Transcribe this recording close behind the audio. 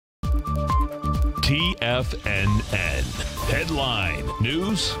TFNN. Headline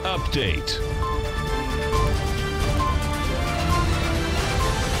News Update.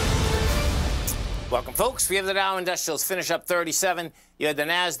 Welcome, folks. We have the Dow Industrials finish up 37. You had the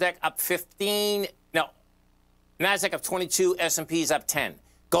NASDAQ up 15. No, NASDAQ up 22. S&P's up 10.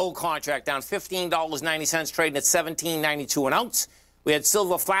 Gold contract down $15.90, trading at $17.92 an ounce. We had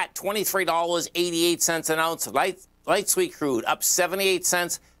silver flat, $23.88 an ounce. Light sweet crude up 78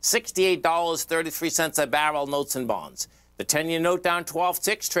 cents, $68.33 a barrel. Notes and bonds. The 10-year note down 12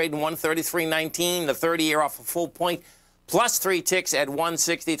 ticks, trading 133.19. The 30-year off a full point, plus 3 ticks at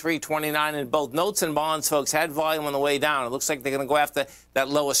 163.29. And both notes and bonds, folks, had volume on the way down. It looks like they're going to go after that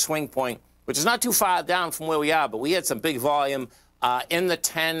lowest swing point, which is not too far down from where we are, but we had some big volume in the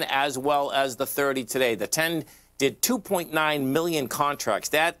 10 as well as the 30 today. The 10 did 2.9 million contracts.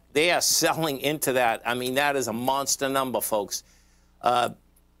 That they are selling into that. I mean, that is a monster number, folks.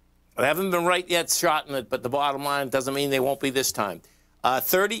 I haven't been right yet shotting it, but the bottom line doesn't mean they won't be this time.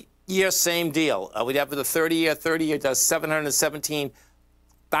 30-year, same deal. We'd have the 30-year. 30-year does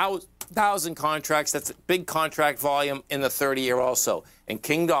 717,000 contracts. That's a big contract volume in the 30-year also. And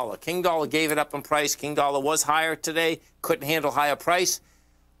King Dollar. King Dollar gave it up in price. King Dollar was higher today. Couldn't handle higher price.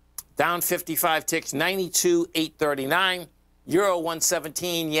 Down 55 ticks, 92.839. Euro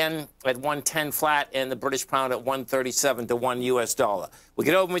 117, yen at 110 flat, and the British pound at 137 to 1 US dollar. We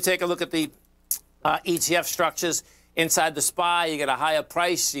get over and we take a look at the ETF structures. Inside the SPY, you get a higher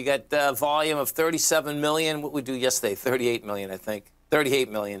price. You get a volume of 37 million. What we do yesterday, 38 million, I think. 38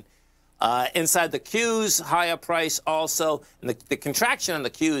 million. Inside the Qs, higher price also. And the contraction on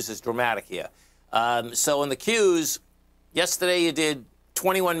the Qs is dramatic here. So in the Qs, yesterday you did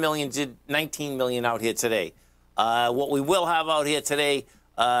 21 million, did 19 million out here today. What we will have out here today,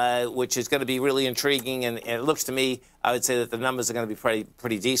 which is going to be really intriguing, and it looks to me, I would say that the numbers are going to be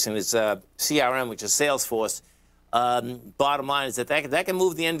pretty decent, is CRM, which is Salesforce. Bottom line is that can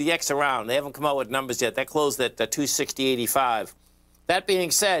move the NDX around. They haven't come out with numbers yet. That closed at 260.85. That being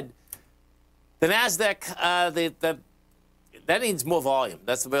said, the NASDAQ, that needs more volume.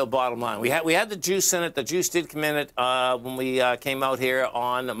 That's the real bottom line. We had the juice in it. The juice did come in it when we came out here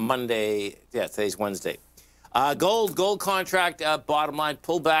on Monday. Yeah, today's Wednesday. Gold contract, bottom line,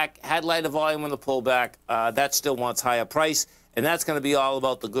 pullback, had lighter volume on the pullback. That still wants higher price, and that's going to be all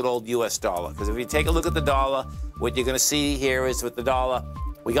about the good old U.S. dollar. Because if you take a look at the dollar, what you're going to see here is with the dollar,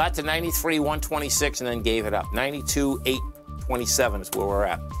 we got to 93.126 and then gave it up. 92.827 is where we're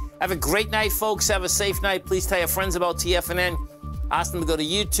at. Have a great night, folks. Have a safe night. Please tell your friends about TFNN. Ask them to go to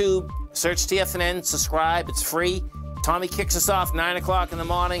YouTube, search TFNN, subscribe. It's free. Tommy kicks us off 9 o'clock in the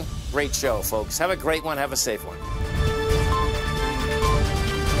morning. Great show, folks. Have a great one. Have a safe one.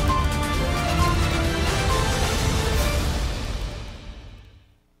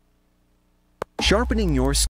 Sharpening your